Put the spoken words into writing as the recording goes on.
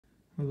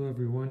Hello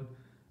everyone.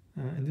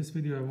 In this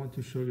video I want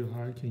to show you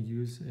how you can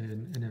use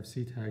an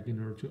NFC tag in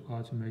order to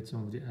automate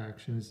some of the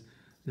actions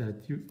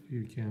that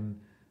you can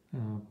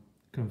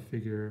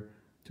configure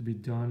to be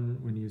done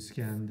when you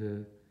scan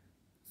the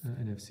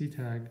NFC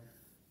tag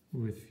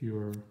with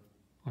your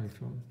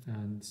iPhone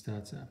and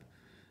Stats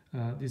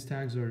app. These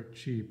tags are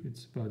cheap.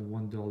 It's about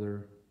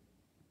 $1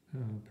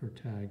 per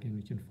tag, and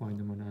you can find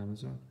them on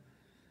Amazon.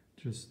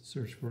 Just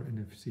search for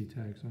NFC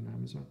tags on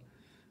Amazon.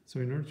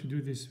 So in order to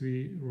do this,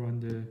 we run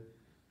the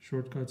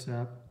Shortcuts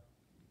app,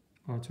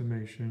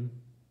 automation,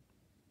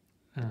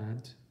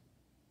 add,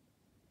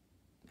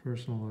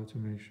 personal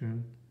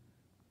automation.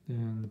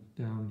 Then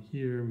down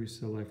here we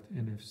select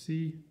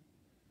NFC,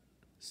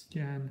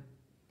 scan,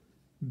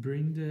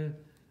 bring the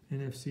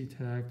NFC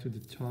tag to the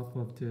top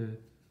of the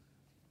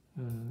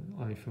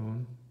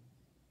iPhone,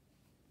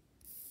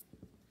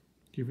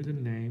 give it a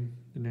name.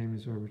 The name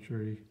is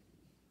arbitrary.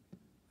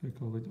 I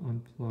call it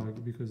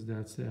unplug because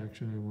that's the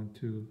action I want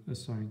to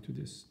assign to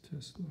this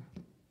Tesla.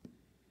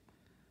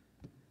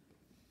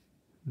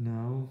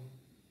 Now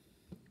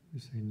we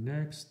say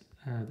next,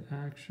 add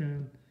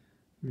action.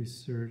 We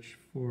search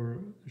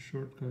for the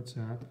Shortcuts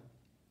app,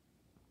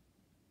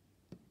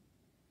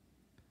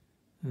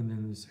 and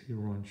then we say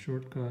run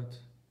shortcut,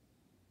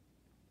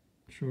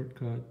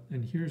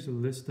 and here's a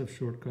list of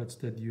shortcuts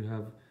that you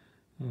have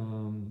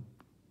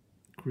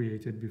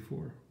created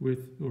before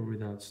with or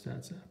without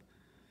Stats app.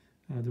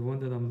 The one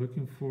that I'm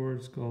looking for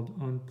is called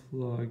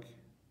Unplug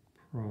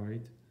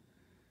Pride.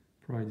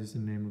 Pride is the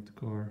name of the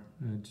car,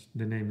 and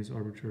the name is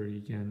arbitrary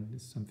again.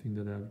 It's something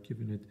that I've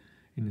given it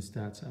in the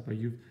Stats app.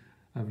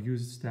 I've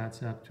used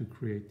Stats app to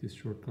create this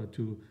shortcut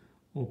to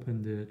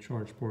open the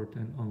charge port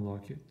and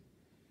unlock it.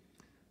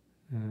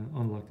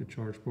 Unlock the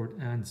charge port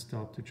and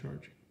stop the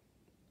charging.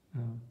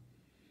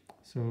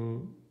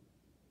 So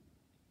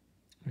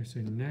I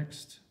say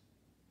next,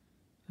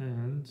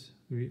 and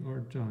we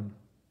are done.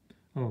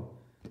 Oh,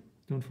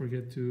 don't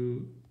forget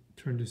to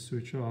turn the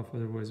switch off,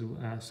 otherwise it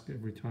will ask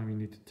every time you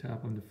need to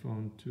tap on the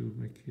phone to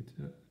make it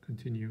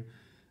continue.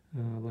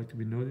 I like to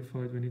be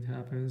notified when it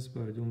happens,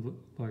 but I don't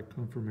like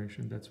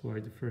confirmation. That's why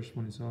the first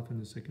one is off and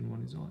the second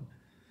one is on.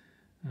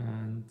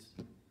 And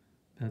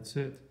that's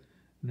it.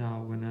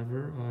 Now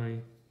whenever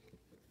I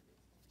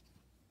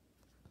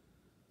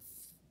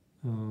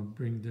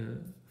bring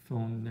the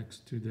phone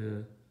next to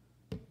the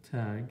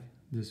tag,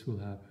 this will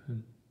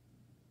happen.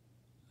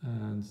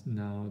 And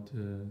now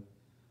the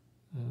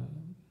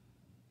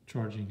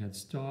charging had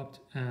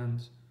stopped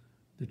and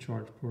the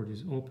charge port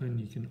is open.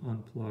 You can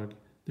unplug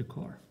the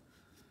car.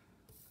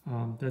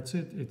 That's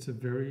it. It's a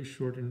very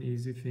short and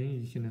easy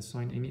thing. You can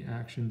assign any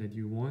action that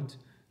you want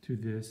to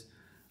this.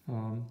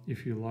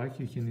 If you like,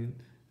 you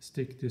can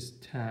stick this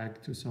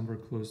tag to somewhere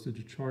close to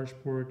the charge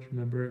port.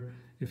 Remember,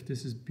 if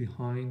this is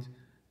behind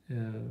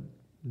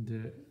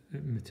the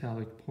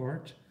metallic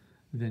part,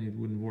 then it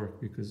wouldn't work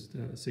because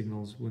the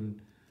signals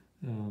wouldn't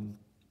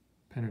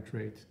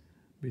penetrate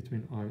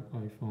between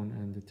iPhone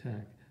and the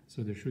tag.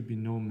 So there should be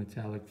no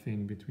metallic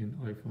thing between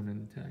iPhone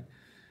and the tag.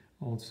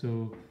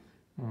 Also,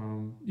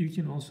 you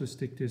can also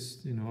stick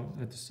this,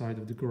 at the side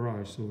of the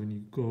garage. So when you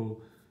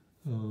go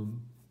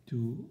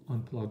to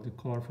unplug the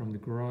car from the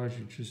garage,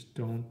 you just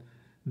don't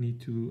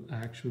need to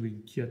actually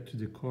get to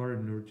the car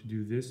in order to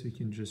do this. You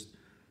can just,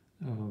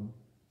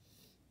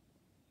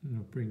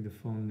 bring the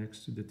phone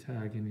next to the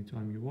tag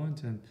anytime you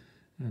want, and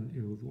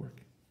it will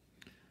work.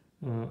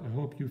 I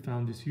hope you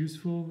found this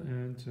useful,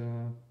 and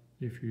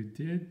if you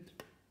did,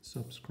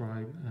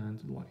 subscribe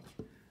and like.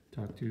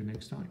 Talk to you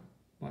next time.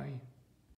 Bye.